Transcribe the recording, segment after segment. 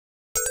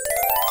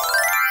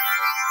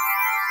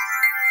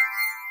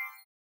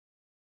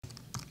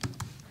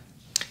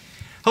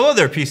Hello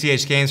there,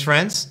 PCHGames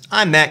friends.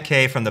 I'm Matt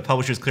Kay from the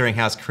Publishers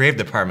Clearinghouse Creative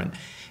Department.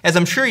 As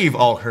I'm sure you've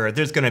all heard,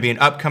 there's going to be an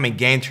upcoming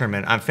game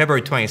tournament on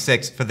February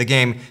 26th for the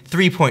game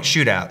 3-Point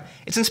Shootout.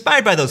 It's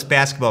inspired by those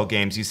basketball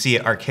games you see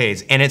at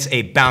arcades, and it's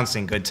a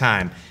bouncing good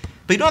time.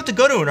 But you don't have to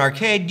go to an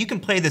arcade, you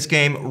can play this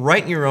game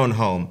right in your own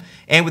home.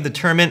 And with the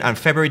tournament on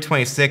February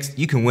 26th,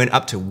 you can win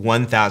up to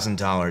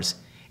 $1,000.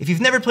 If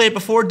you've never played it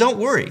before, don't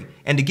worry.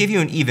 And to give you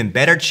an even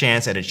better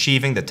chance at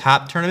achieving the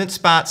top tournament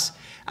spots,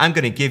 I'm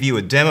going to give you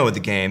a demo of the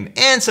game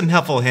and some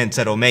helpful hints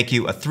that will make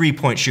you a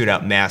 3-point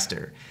shootout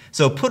master.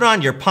 So put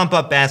on your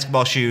pump-up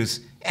basketball shoes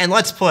and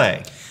let's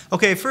play.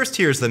 Okay, first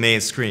here's the main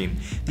screen.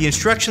 The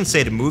instructions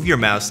say to move your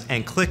mouse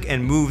and click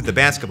and move the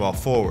basketball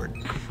forward.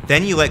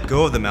 Then you let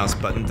go of the mouse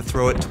button to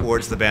throw it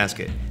towards the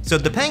basket. So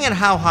depending on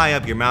how high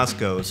up your mouse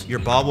goes, your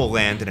ball will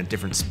land in a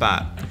different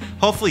spot.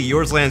 Hopefully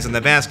yours lands in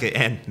the basket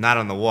and not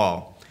on the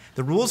wall.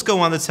 The rules go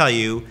on to tell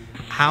you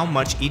how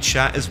much each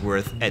shot is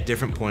worth at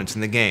different points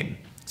in the game.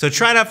 So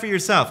try it out for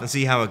yourself and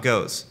see how it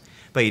goes.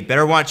 But you'd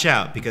better watch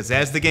out, because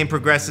as the game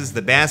progresses,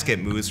 the basket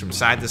moves from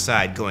side to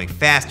side, going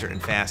faster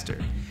and faster.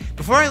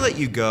 Before I let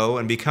you go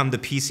and become the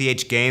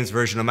PCHGames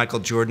version of Michael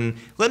Jordan,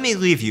 let me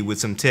leave you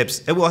with some tips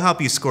that will help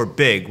you score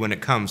big when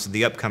it comes to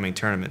the upcoming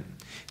tournament.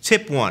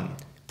 Tip 1.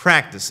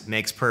 Practice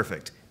makes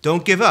perfect.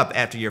 Don't give up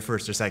after your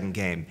first or second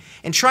game.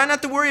 And try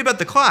not to worry about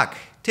the clock.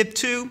 Tip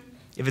 2.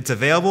 If it's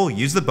available,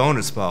 use the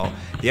bonus ball.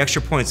 The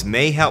extra points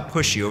may help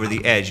push you over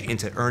the edge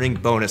into earning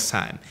bonus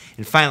time.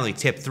 And finally,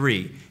 tip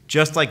 3.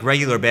 Just like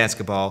regular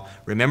basketball,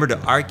 remember to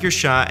arc your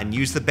shot and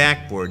use the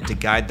backboard to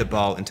guide the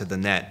ball into the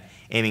net.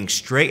 Aiming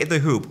straight at the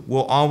hoop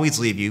will always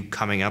leave you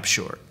coming up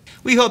short.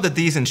 We hope that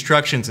these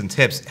instructions and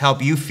tips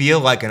help you feel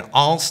like an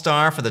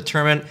all-star for the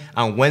tournament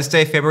on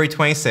Wednesday, February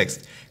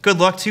 26th. Good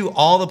luck to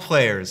all the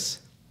players.